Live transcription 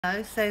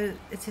Hello, so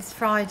it is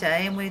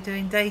Friday and we're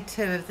doing day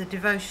 2 of the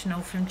devotional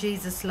from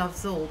Jesus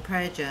Loves All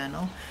prayer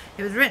journal.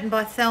 It was written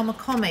by Thelma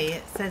Comey.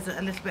 It says a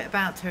little bit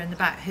about her in the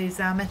back, who's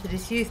our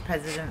Methodist Youth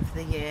President for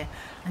the year,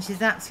 and she's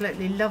an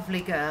absolutely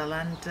lovely girl,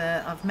 and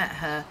I've met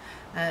her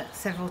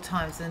several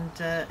times,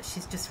 and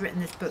she's just written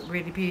this book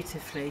really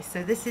beautifully.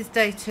 So this is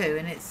day 2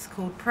 and it's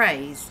called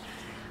Praise,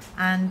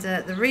 and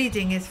the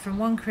reading is from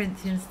 1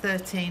 Corinthians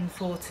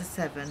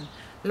 13:4-7.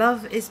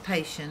 Love is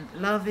patient,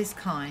 love is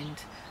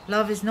kind.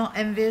 Love is not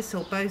envious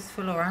or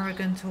boastful or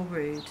arrogant or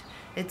rude.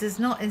 It does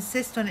not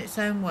insist on its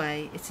own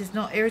way. It is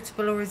not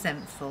irritable or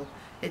resentful.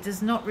 It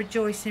does not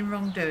rejoice in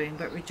wrongdoing,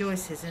 but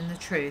rejoices in the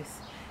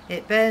truth.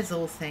 It bears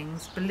all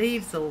things,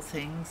 believes all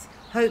things,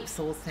 hopes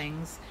all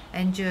things,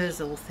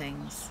 endures all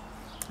things.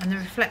 And the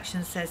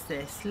reflection says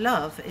this: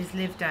 love is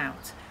lived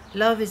out.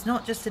 Love is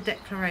not just a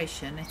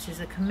declaration, it is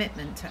a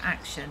commitment to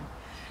action.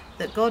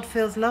 That God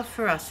feels love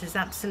for us is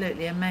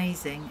absolutely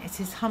amazing. It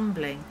is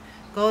humbling.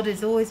 God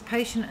is always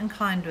patient and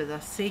kind with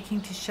us,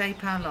 seeking to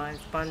shape our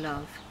lives by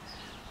love.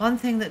 One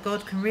thing that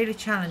God can really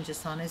challenge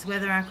us on is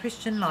whether our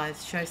Christian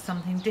lives show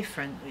something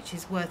different which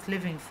is worth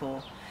living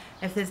for.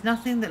 If there's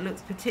nothing that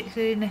looks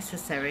particularly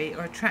necessary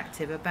or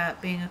attractive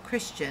about being a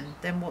Christian,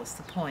 then what's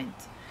the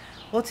point?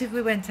 What if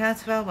we went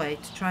out of our way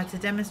to try to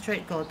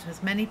demonstrate God to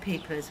as many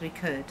people as we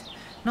could,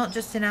 not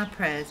just in our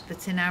prayers,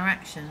 but in our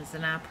actions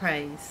and our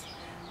praise?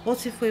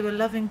 What if we were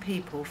loving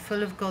people,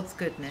 full of God's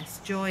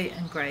goodness, joy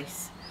and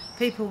grace?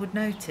 People would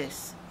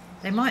notice.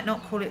 They might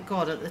not call it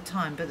God at the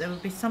time, but there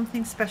would be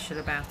something special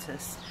about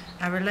us,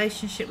 our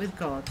relationship with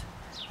God.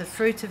 The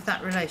fruit of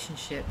that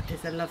relationship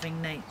is a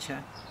loving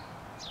nature.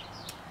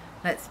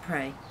 Let's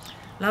pray.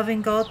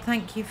 Loving God,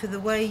 thank you for the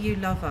way you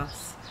love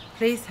us.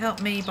 Please help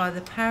me by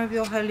the power of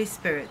your Holy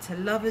Spirit to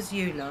love as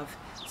you love,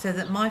 so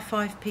that my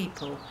 5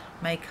 people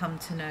may come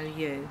to know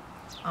you.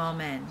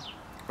 Amen.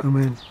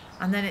 Amen.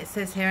 And then it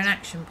says here an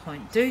action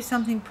point. Do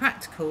something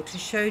practical to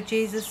show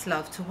Jesus'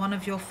 love to one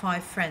of your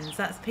 5 friends.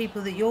 That's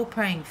people that you're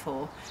praying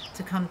for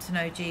to come to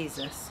know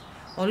Jesus.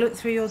 Or look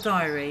through your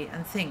diary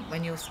and think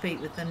when you'll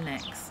speak with them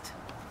next.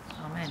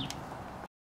 Amen.